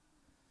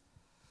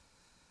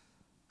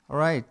All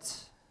right.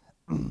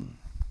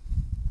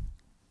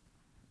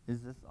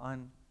 Is this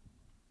on?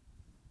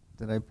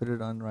 Did I put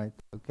it on right?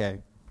 Okay.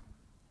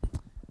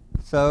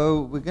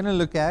 So we're going to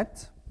look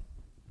at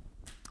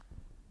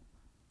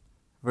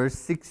verse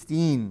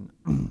 16.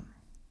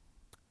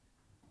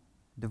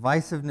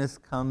 Divisiveness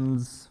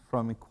comes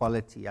from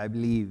equality, I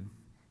believe.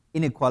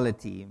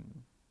 Inequality.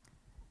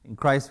 In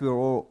Christ we are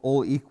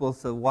all equal,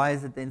 so why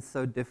is it then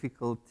so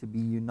difficult to be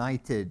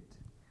united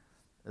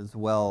as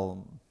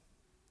well?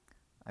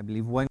 I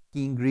believe one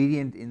key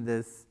ingredient in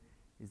this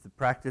is the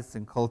practice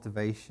and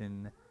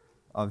cultivation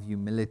of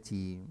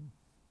humility.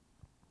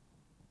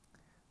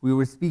 We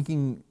were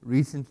speaking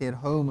recently at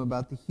home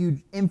about the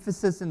huge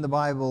emphasis in the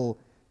Bible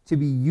to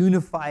be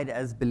unified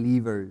as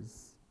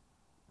believers,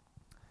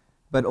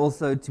 but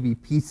also to be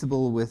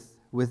peaceable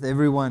with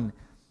everyone.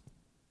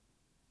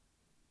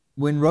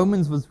 When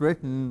Romans was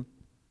written,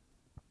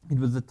 it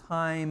was a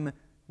time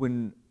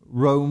when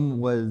Rome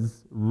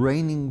was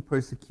raining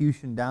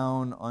persecution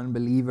down on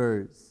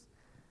believers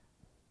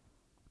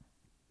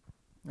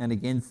and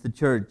against the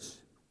church.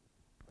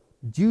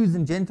 Jews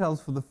and Gentiles,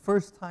 for the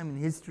first time in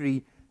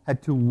history,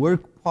 had to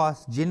work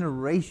past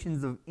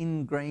generations of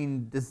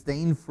ingrained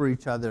disdain for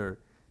each other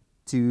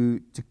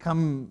to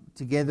come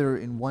together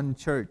in one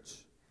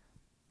church.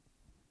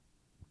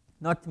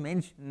 Not to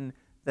mention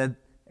that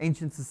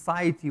ancient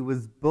society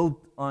was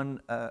built on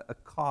a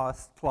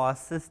caste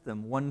class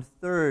system.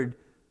 1/3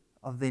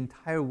 of the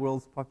entire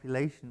world's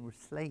population were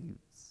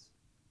slaves.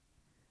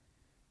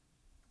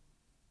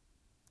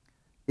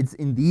 It's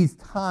in these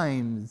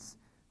times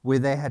where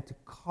they had to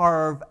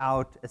carve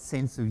out a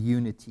sense of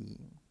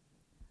unity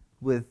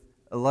with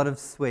a lot of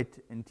sweat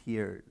and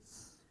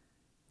tears.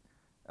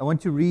 I want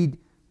to read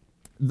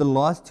the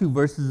last two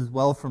verses as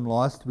well from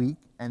last week,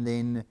 and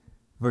then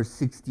verse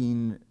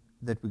 16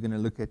 that we're going to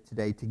look at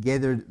today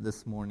together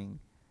this morning,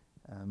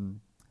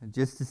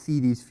 just to see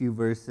these few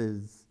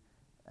verses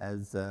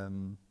as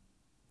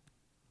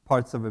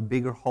parts of a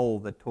bigger whole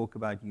that talk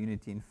about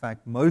unity. In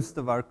fact, most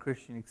of our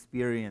Christian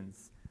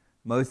experience,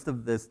 most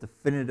of this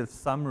definitive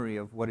summary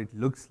of what it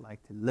looks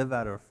like to live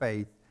out our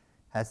faith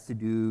has to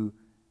do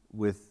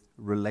with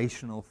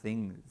relational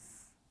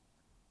things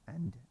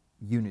and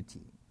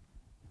unity.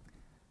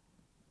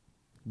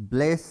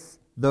 Bless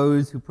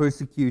those who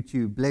persecute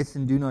you. Bless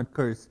and do not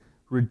curse.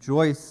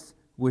 Rejoice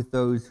with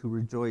those who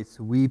rejoice.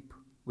 Weep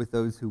with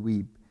those who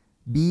weep.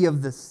 Be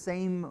of the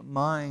same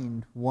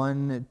mind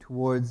one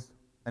towards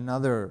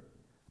another.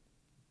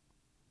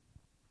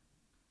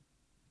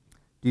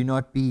 Do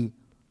not be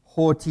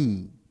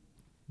haughty,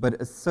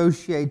 but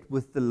associate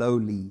with the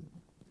lowly.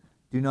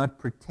 Do not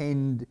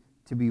pretend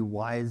to be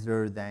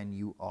wiser than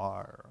you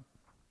are.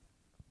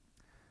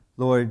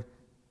 Lord,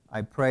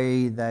 I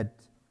pray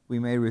that we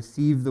may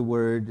receive the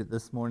word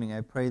this morning. I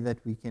pray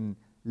that we can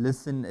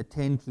listen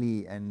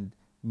attentively and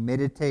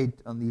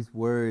meditate on these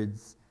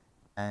words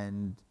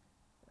and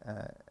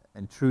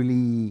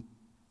truly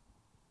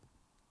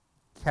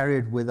carry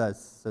it with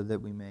us so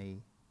that we may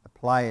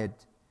apply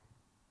it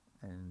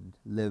and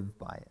live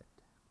by it.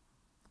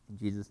 In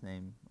Jesus'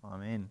 name,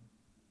 amen.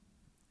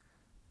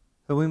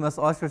 So we must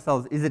ask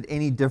ourselves, is it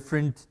any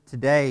different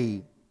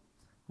today?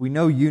 We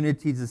know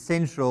unity is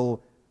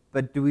essential,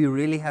 but do we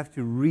really have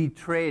to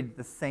retread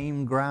the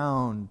same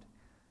ground?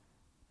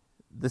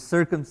 The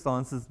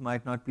circumstances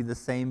might not be the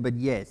same, but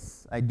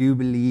yes, I do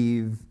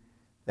believe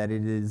that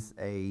it is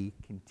a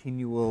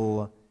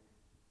continual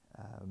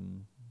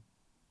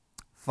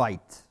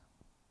fight.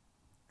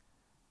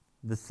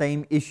 The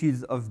same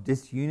issues of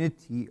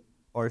disunity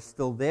are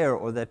still there,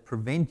 or that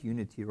prevent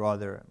unity,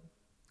 rather.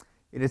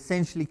 It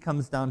essentially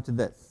comes down to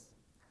this.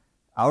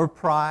 Our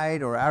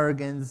pride or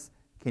arrogance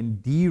can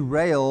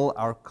derail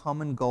our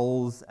common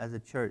goals as a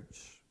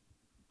church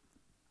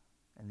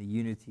and the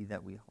unity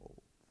that we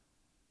hold.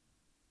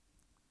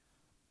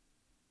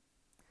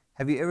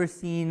 Have you ever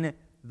seen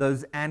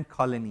those ant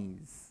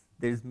colonies?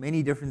 There's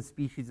many different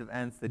species of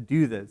ants that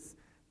do this,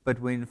 but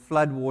when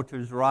flood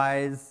waters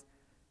rise,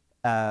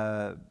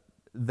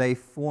 they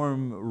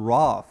form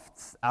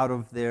rafts out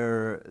of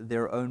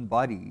their own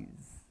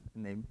bodies.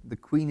 And the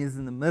queen is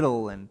in the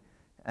middle, and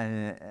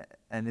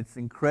it's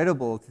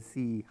incredible to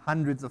see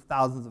hundreds of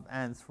thousands of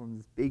ants form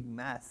this big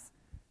mass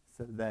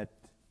so that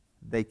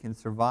they can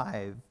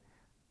survive.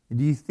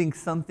 Do you think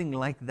something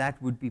like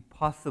that would be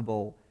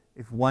possible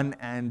if one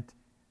ant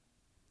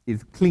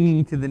is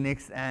clinging to the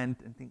next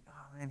ant and think,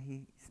 oh man,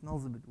 he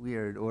smells a bit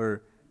weird,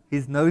 or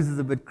his nose is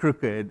a bit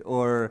crooked,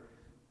 or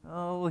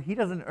oh, he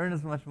doesn't earn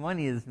as much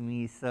money as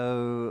me,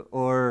 so,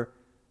 or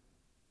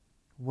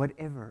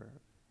whatever.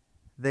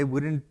 They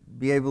wouldn't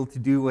be able to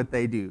do what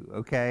they do,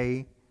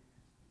 okay?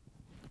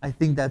 I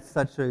think that's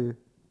such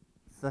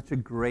a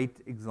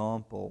great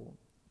example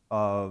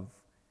of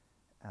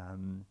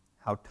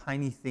how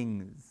tiny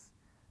things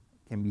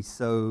can be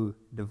so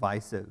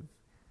divisive.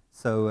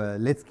 So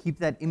let's keep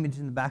that image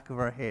in the back of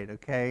our head,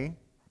 okay?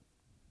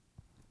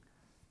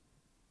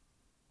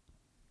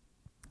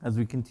 As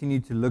we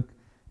continue to look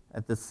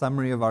at the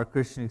summary of our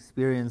Christian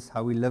experience,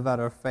 how we live out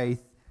our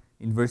faith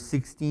In verse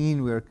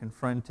 16, we are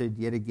confronted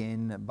yet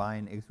again by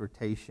an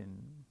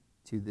exhortation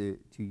to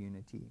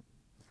unity.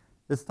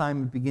 This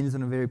time it begins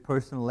on a very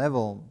personal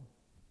level.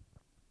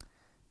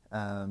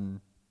 And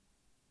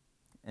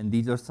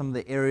these are some of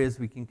the areas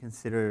we can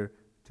consider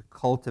to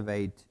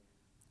cultivate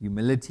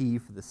humility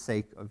for the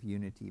sake of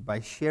unity. By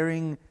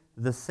sharing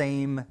the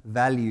same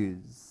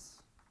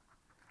values,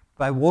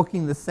 by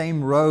walking the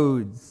same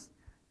roads,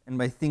 and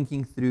by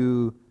thinking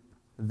through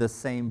the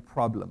same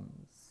problems.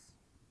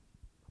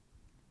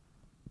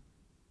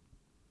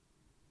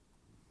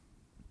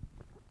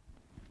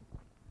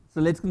 So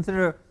let's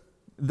consider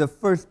the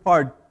first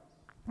part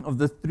of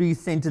the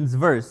 3-sentence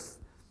verse.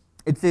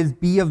 It says,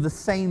 be of the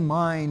same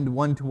mind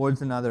one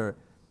towards another.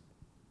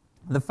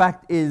 The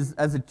fact is,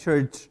 as a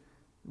church,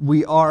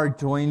 we are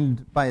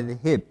joined by the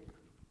hip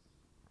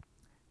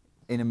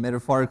in a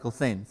metaphorical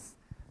sense.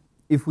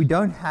 If we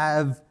don't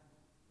have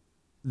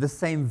the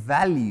same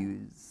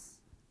values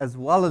as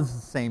well as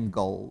the same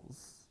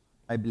goals,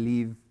 I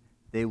believe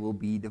there will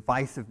be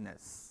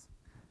divisiveness.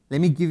 Let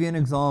me give you an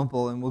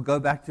example, and we'll go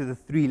back to the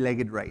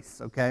 3-legged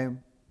race, okay?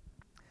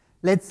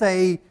 Let's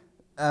say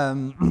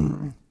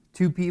 2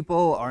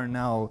 people are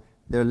now,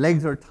 their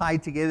legs are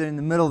tied together in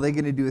the middle, they're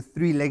going to do a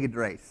 3-legged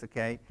race,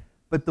 okay?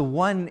 But the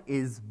one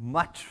is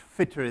much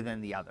fitter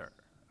than the other,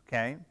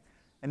 okay?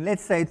 And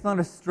let's say it's not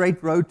a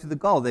straight road to the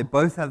goal. They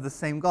both have the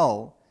same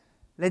goal.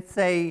 Let's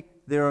say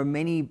there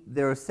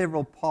are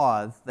several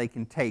paths they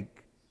can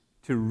take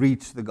to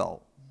reach the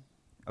goal,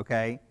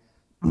 okay?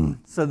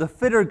 So the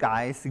fitter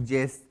guy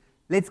suggests,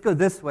 let's go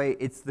this way,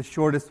 it's the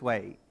shortest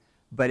way,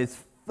 but it's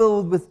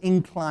filled with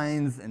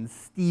inclines and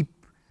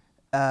steep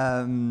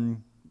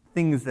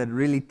things that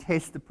really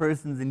test the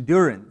person's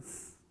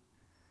endurance,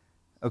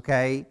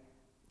 okay?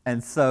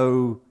 And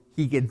so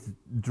he gets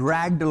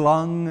dragged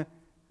along,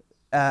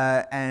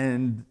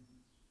 and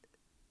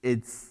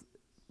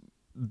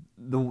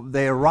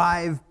they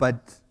arrive,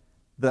 but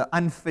the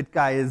unfit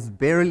guy is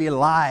barely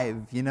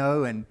alive,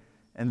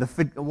 and the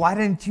fit, why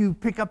didn't you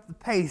pick up the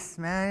pace,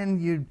 man?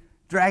 You're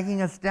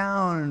dragging us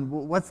down.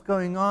 What's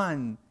going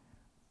on?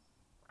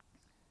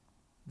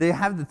 They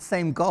have the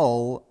same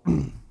goal,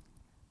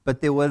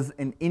 but there was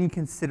an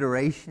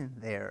inconsideration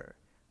there.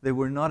 They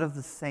were not of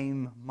the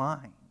same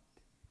mind.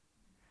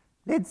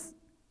 Let's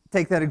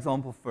take that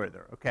example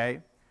further,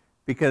 okay?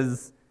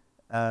 Because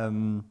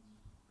there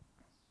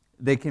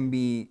can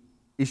be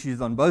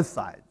issues on both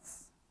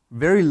sides.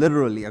 Very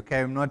literally, okay?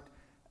 I'm not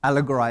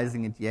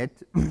allegorizing it yet.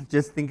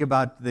 Just think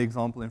about the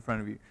example in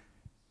front of you.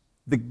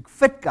 The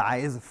fit guy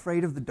is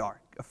afraid of the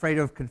dark, afraid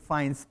of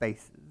confined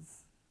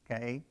spaces,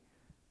 okay?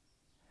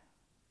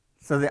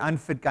 So the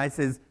unfit guy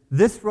says,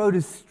 this road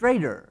is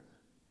straighter,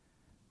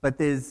 but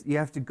you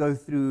have to go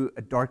through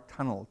a dark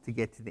tunnel to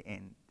get to the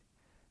end.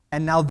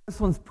 And now this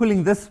one's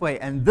pulling this way,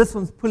 and this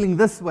one's pulling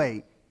this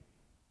way,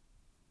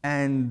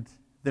 and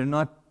they're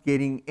not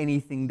getting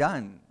anything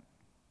done.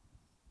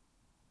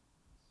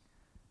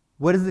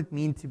 What does it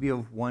mean to be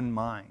of one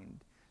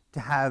mind? To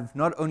have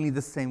not only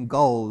the same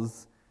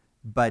goals,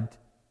 but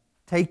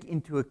take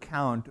into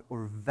account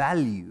or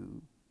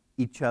value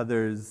each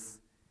other's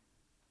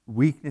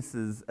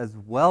weaknesses as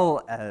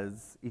well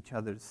as each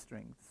other's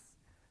strengths.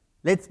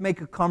 Let's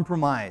make a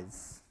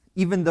compromise.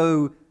 Even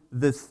though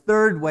this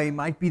third way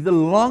might be the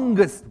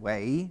longest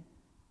way,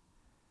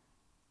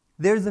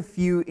 there's a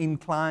few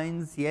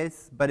inclines,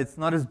 yes, but it's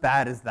not as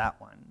bad as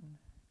that one.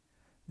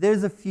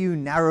 There's a few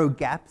narrow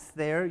gaps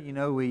there,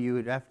 where you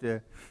would have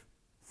to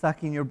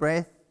suck in your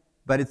breath,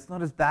 but it's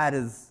not as bad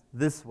as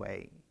this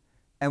way.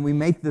 And we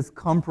make this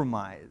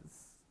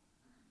compromise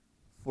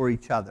for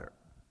each other.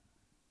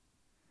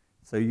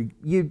 So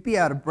you'd be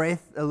out of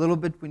breath a little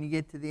bit when you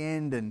get to the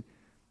end, and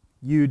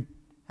you'd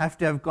have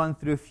to have gone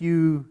through a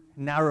few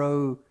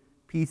narrow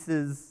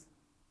pieces.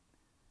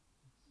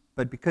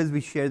 But because we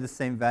share the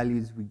same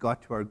values, we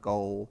got to our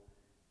goal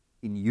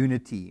in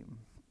unity.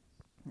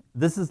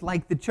 This is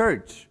like the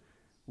church.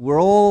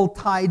 We're all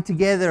tied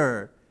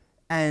together,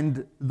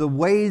 and the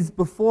ways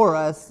before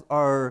us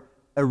are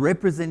a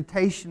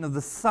representation of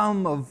the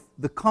sum of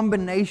the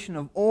combination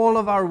of all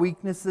of our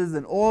weaknesses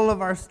and all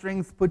of our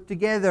strengths put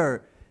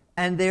together.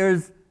 And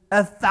there's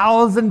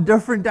 1,000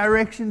 different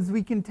directions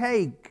we can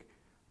take.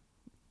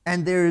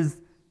 And there's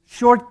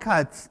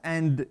shortcuts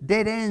and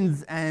dead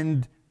ends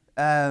and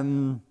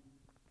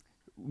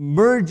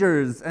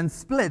mergers and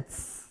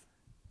splits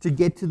to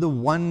get to the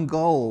one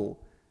goal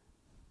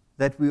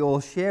that we all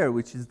share,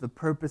 which is the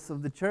purpose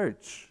of the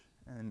church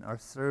and our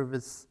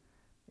service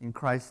in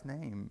Christ's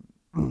name.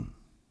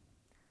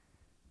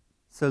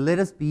 So let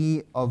us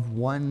be of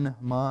one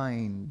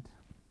mind.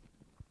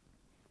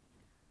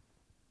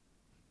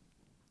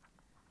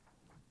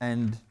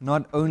 And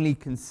not only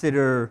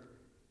consider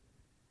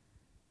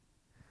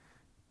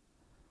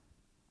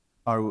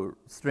our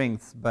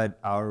strengths, but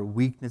our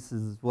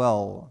weaknesses as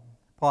well.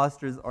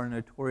 Pastors are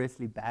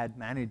notoriously bad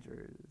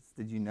managers.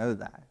 Did you know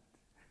that?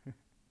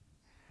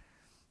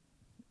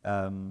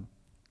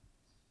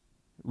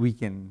 We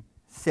can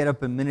set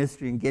up a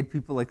ministry and get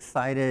people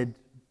excited,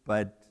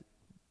 but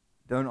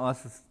don't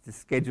ask us to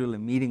schedule a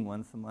meeting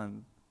once a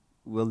month.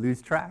 We'll lose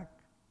track.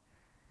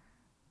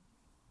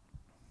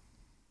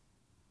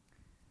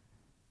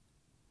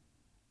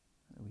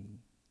 We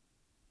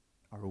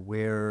are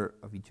aware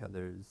of each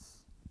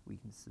other's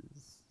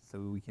weaknesses so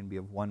we can be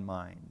of one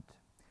mind.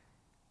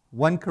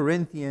 1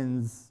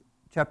 Corinthians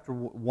chapter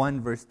 1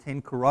 verse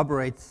 10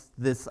 corroborates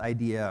this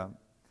idea.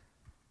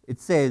 It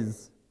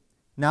says,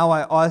 "Now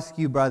I ask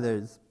you,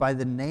 brothers, by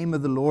the name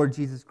of the Lord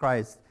Jesus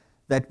Christ,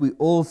 that we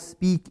all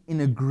speak in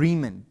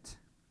agreement,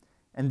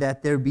 and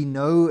that there be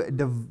no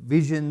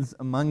divisions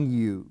among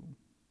you,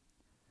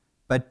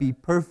 but be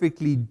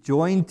perfectly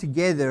joined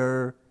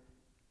together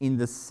in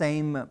the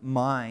same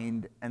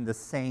mind and the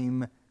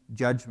same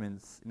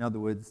judgments." In other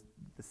words,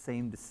 the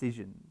same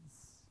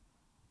decisions.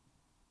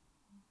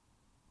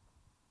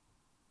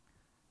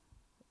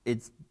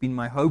 It's been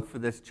my hope for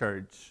this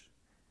church,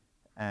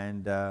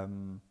 and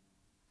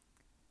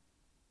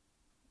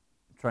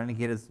trying to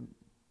get as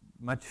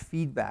much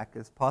feedback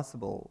as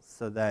possible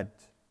so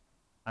that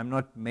I'm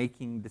not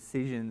making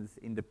decisions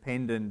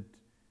independent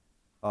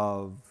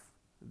of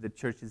the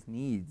church's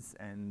needs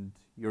and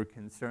your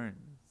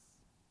concerns.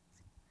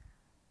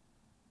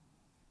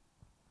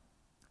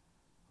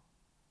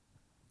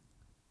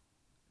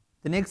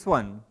 The next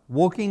one,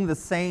 walking the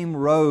same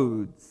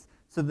roads.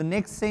 So the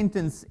next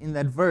sentence in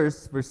that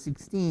verse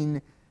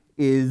 16,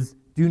 is,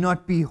 "Do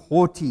not be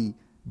haughty,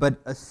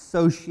 but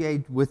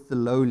associate with the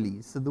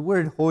lowly." So the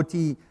word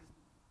haughty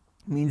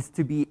means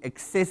to be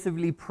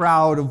excessively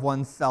proud of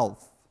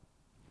oneself.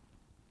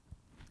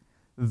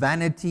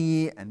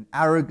 Vanity and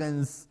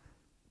arrogance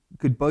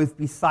could both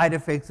be side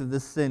effects of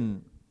this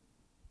sin.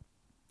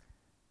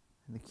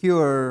 And the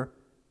cure,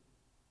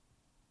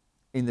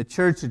 in the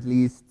church at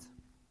least,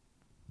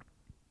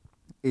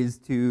 is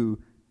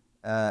to,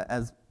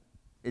 as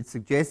it's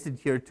suggested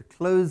here, to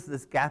close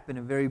this gap in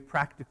a very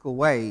practical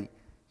way.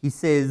 He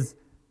says,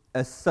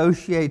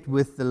 associate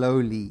with the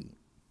lowly.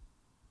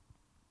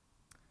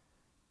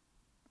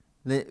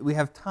 We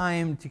have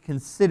time to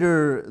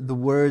consider the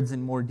words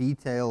in more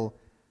detail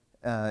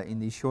in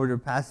these shorter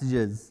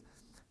passages.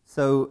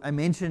 So I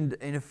mentioned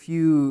in a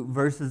few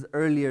verses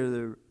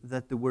earlier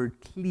that the word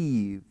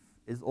cleave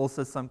is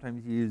also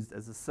sometimes used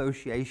as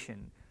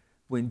association.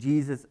 When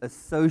Jesus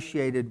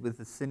associated with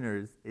the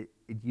sinners, it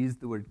used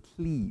the word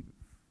cleave.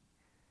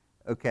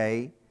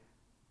 Okay?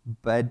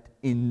 But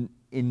in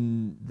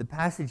the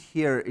passage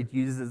here, it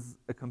uses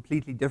a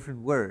completely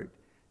different word.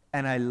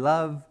 And I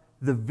love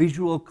the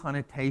visual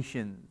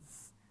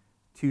connotations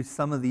to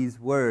some of these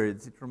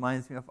words. It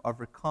reminds me of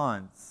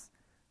Afrikaans,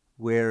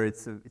 where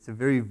it's a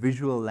very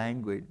visual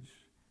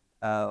language.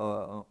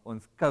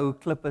 Ons kou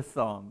klippe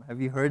saam.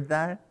 Have you heard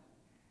that?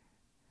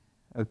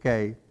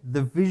 Okay.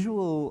 The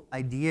visual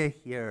idea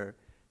here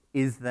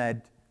is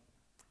that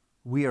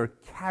we are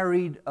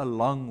carried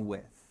along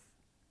with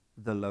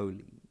the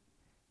lowly.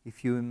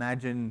 If you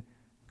imagine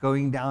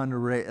going down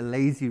a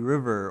lazy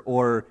river,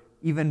 or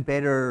even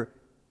better,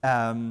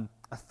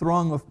 a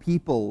throng of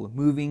people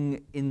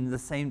moving in the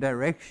same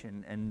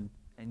direction, and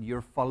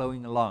you're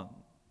following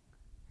along.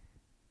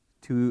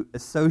 To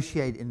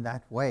associate in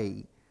that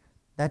way,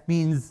 that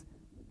means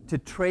to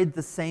tread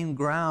the same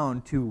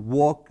ground, to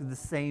walk the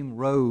same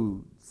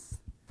roads.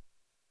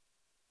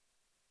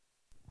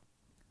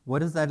 What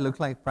does that look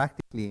like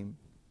practically?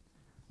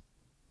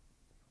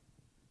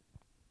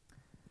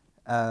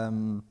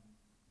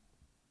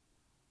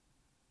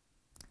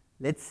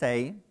 Let's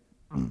say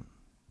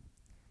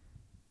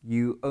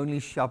you only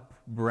shop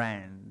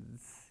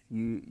brands.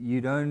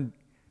 You don't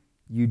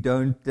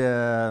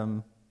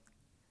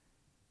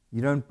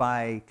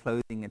buy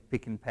clothing at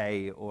Pick n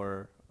Pay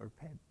or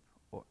Pep.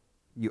 Or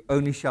you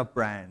only shop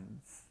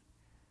brands.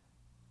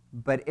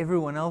 But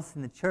everyone else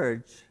in the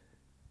church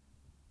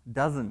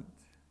doesn't.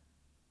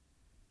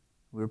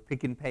 We're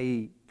Pick n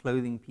Pay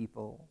clothing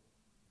people.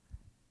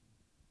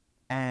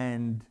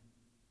 And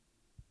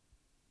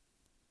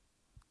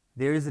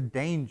there is a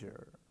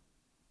danger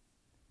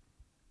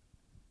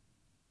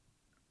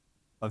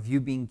of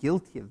you being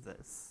guilty of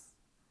this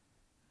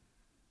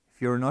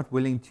if you're not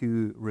willing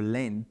to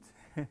relent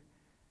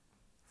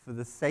for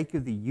the sake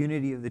of the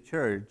unity of the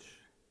church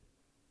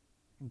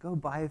and go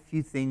buy a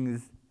few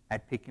things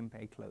at Pick n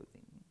Pay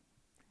clothing.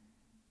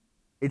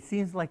 It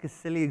seems like a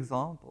silly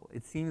example.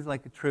 It seems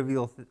like a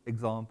trivial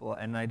example,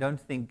 and I don't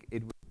think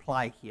it would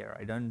apply here.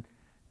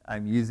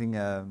 I'm using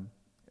a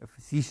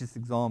facetious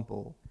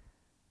example,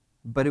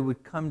 but it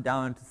would come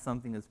down to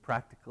something as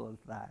practical as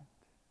that.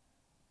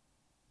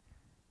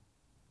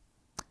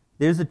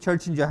 There's a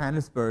church in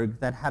Johannesburg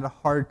that had a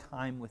hard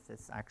time with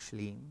this,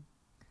 actually.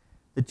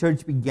 The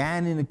church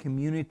began in a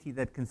community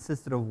that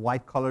consisted of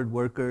white-collared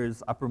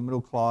workers, upper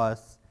middle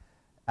class,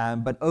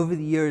 but over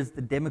the years,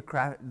 the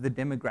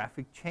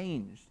demographic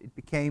changed. It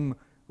became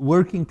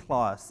working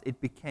class.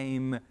 It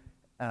became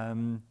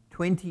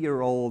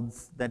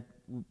 20-year-olds that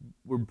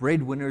were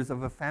breadwinners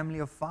of a family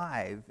of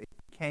 5. It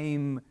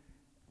became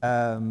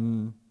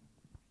the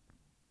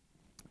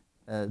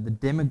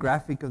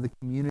demographic of the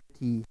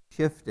community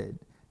shifted,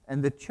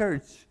 and the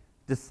church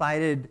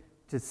decided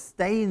to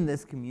stay in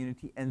this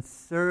community and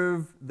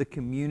serve the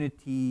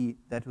community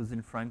that was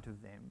in front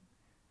of them.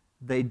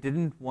 They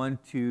didn't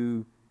want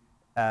to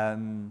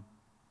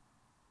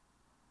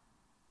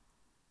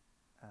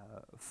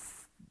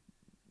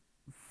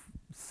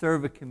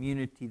serve a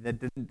community that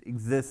didn't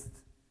exist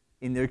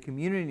in their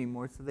community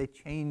anymore, so they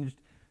changed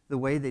the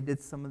way they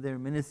did some of their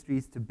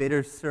ministries to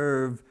better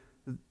serve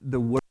the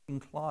working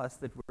class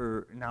that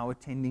were now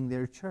attending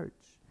their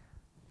church.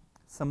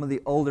 Some of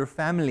the older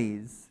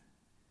families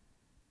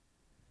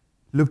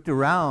looked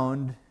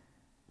around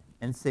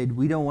and said,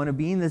 we don't want to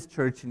be in this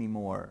church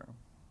anymore.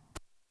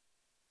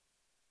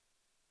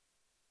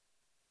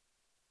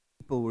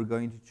 People we're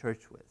going to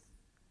church with.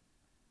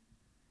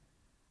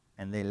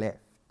 And they left.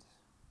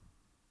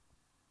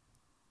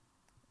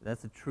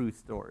 That's a true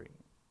story.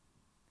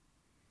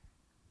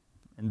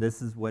 And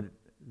this is what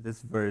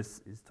this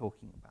verse is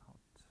talking about.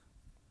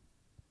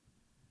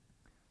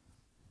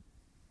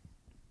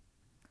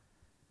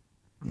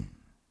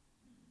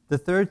 The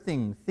third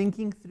thing,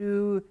 thinking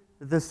through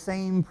the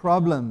same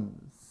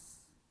problems.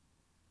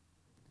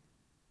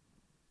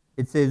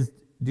 It says,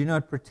 do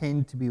not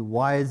pretend to be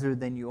wiser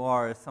than you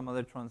are. Some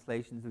other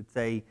translations would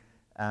say,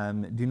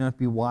 do not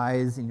be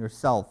wise in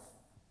yourself.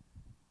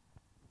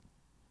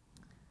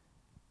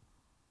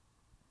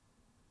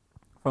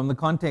 From the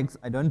context,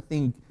 I don't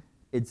think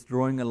it's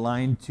drawing a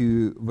line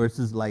to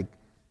verses like,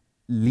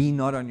 lean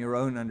not on your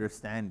own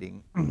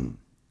understanding.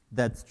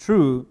 That's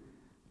true.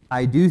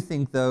 I do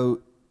think,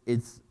 though,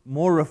 it's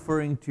more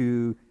referring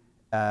to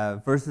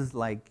verses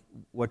like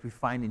what we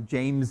find in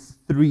James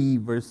 3,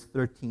 verse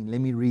 13. Let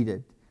me read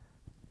it.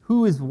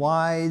 Who is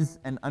wise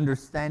and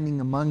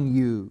understanding among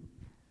you?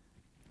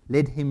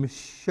 Let him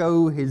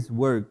show his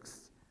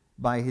works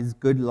by his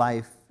good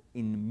life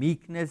in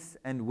meekness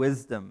and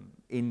wisdom,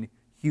 in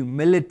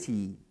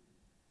humility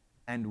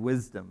and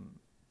wisdom.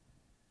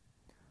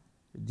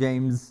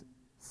 James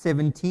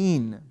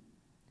 17.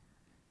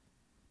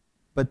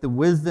 But the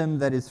wisdom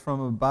that is from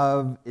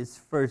above is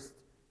first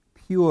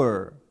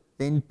pure,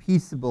 then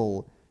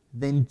peaceable,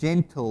 then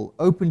gentle,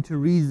 open to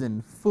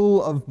reason,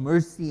 full of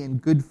mercy and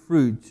good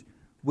fruit,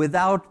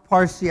 without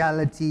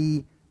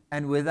partiality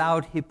and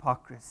without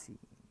hypocrisy.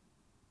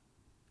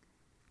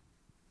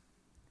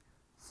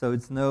 So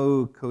it's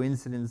no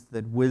coincidence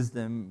that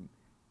wisdom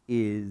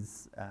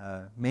is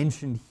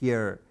mentioned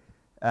here.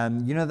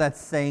 You know that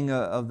saying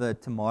of the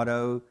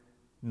tomato,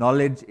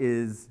 knowledge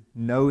is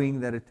knowing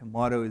that a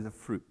tomato is a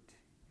fruit.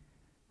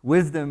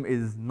 Wisdom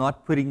is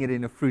not putting it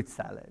in a fruit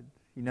salad.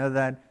 You know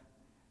that?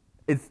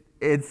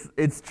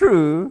 It's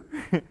true.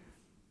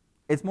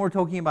 It's more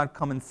talking about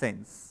common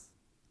sense.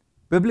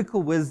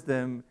 Biblical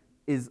wisdom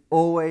is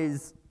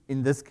always,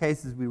 in this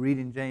case as we read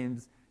in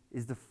James,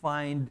 is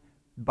defined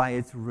by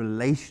its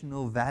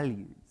relational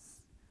values.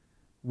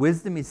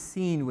 Wisdom is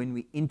seen when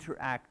we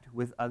interact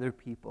with other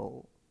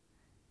people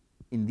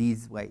in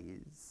these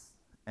ways.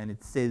 And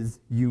it says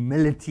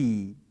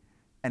humility,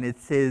 and it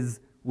says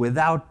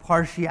without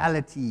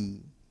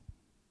partiality.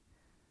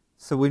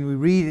 So when we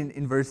read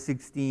in verse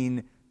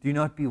 16, do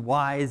not be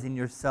wise in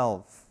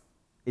yourself,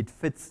 it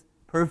fits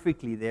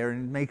perfectly there,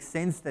 and it makes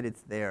sense that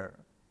it's there.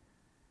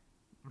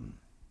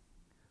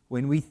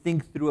 When we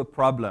think through a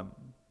problem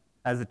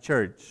as a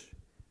church,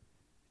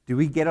 do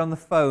we get on the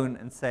phone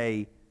and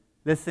say,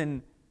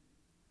 listen,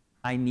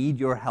 I need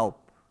your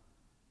help.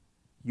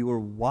 You are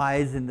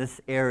wise in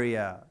this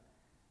area.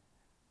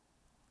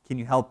 Can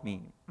you help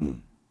me?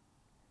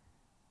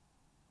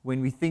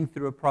 When we think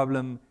through a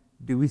problem,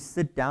 do we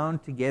sit down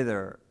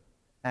together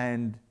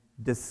and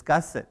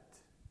discuss it?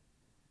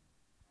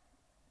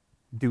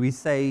 Do we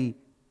say,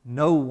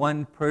 no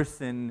one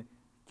person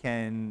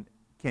can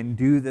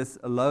do this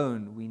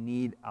alone? We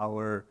need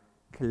our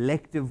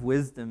collective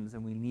wisdoms,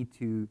 and we need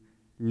to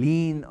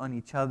lean on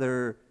each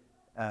other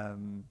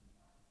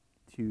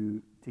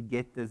to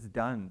get this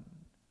done.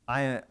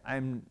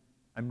 I'm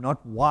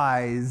not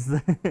wise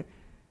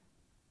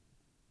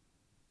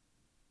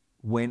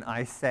when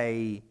I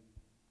say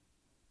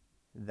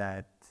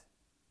that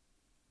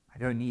I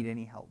don't need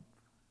any help.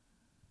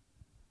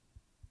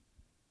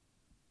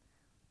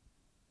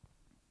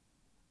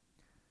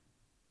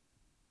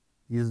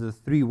 These are the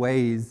three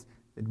ways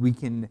that we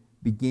can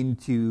begin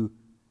to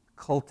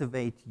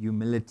cultivate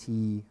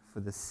humility for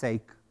the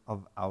sake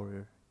of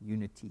our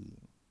unity.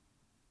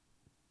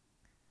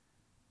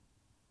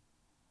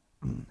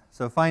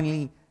 So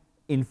finally,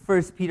 in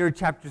 1 Peter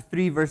chapter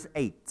 3, verse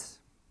 8,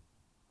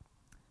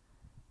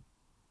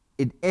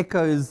 it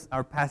echoes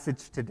our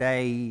passage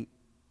today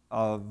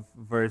of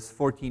verse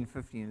 14,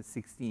 15, and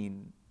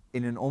 16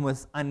 in an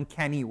almost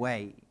uncanny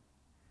way.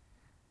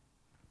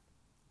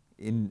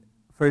 In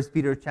 1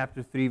 Peter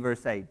chapter 3,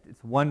 verse 8,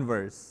 it's one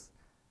verse.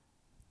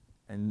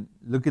 And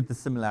look at the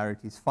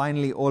similarities.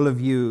 Finally, all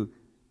of you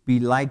be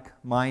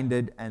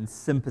like-minded and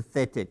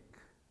sympathetic.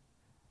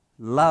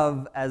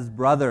 Love as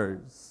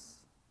brothers.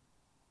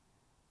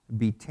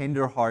 Be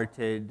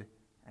tender-hearted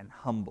and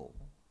humble.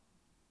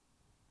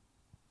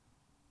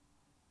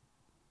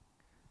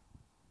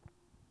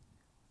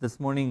 This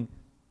morning,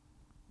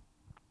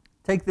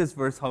 take this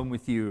verse home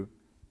with you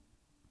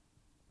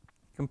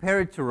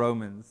Compare it to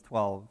Romans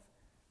 12.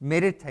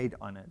 Meditate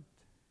on it.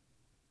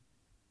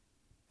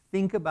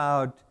 Think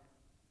about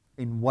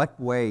in what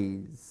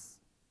ways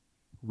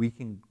we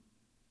can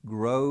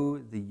grow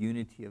the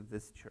unity of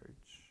this church.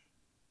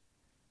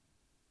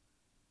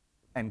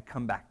 And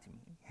come back to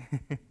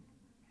me.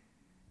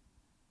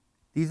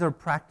 These are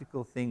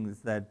practical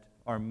things that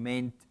are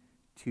meant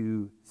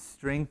to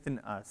strengthen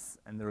us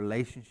and the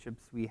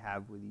relationships we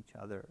have with each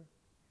other.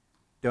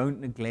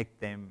 Don't neglect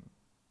them.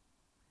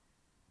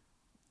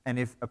 And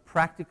if a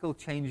practical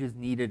change is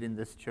needed in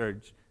this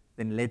church,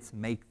 then let's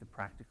make the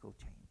practical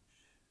change.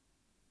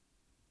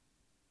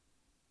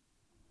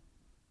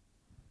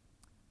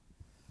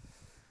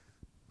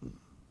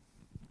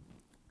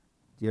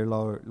 Dear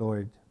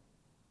Lord,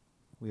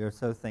 we are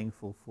so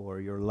thankful for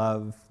your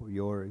love, for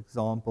your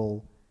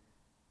example,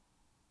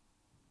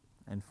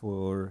 and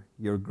for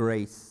your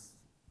grace.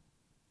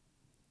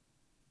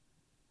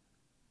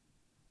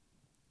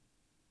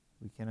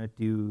 We cannot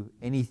do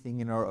anything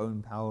in our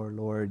own power,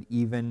 Lord,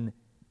 even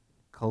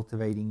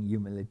cultivating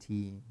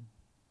humility.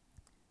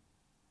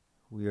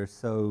 We are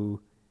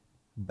so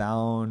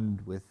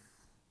bound with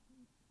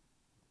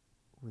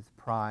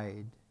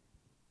pride.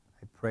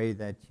 I pray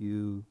that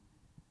you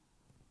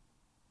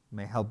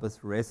may help us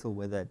wrestle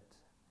with it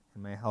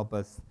and may help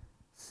us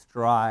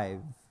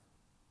strive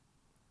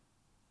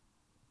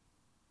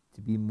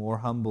to be more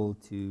humble,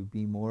 to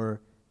be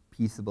more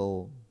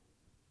peaceable,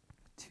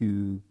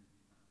 to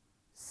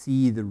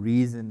see the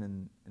reason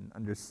and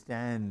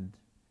understand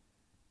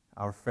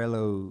our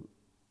fellow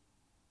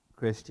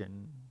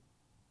Christian,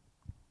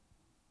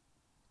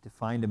 to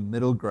find a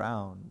middle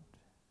ground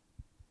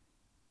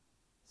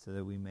so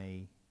that we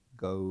may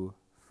go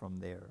from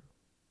there.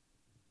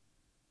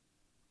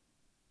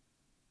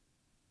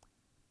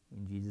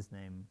 In Jesus'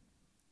 name.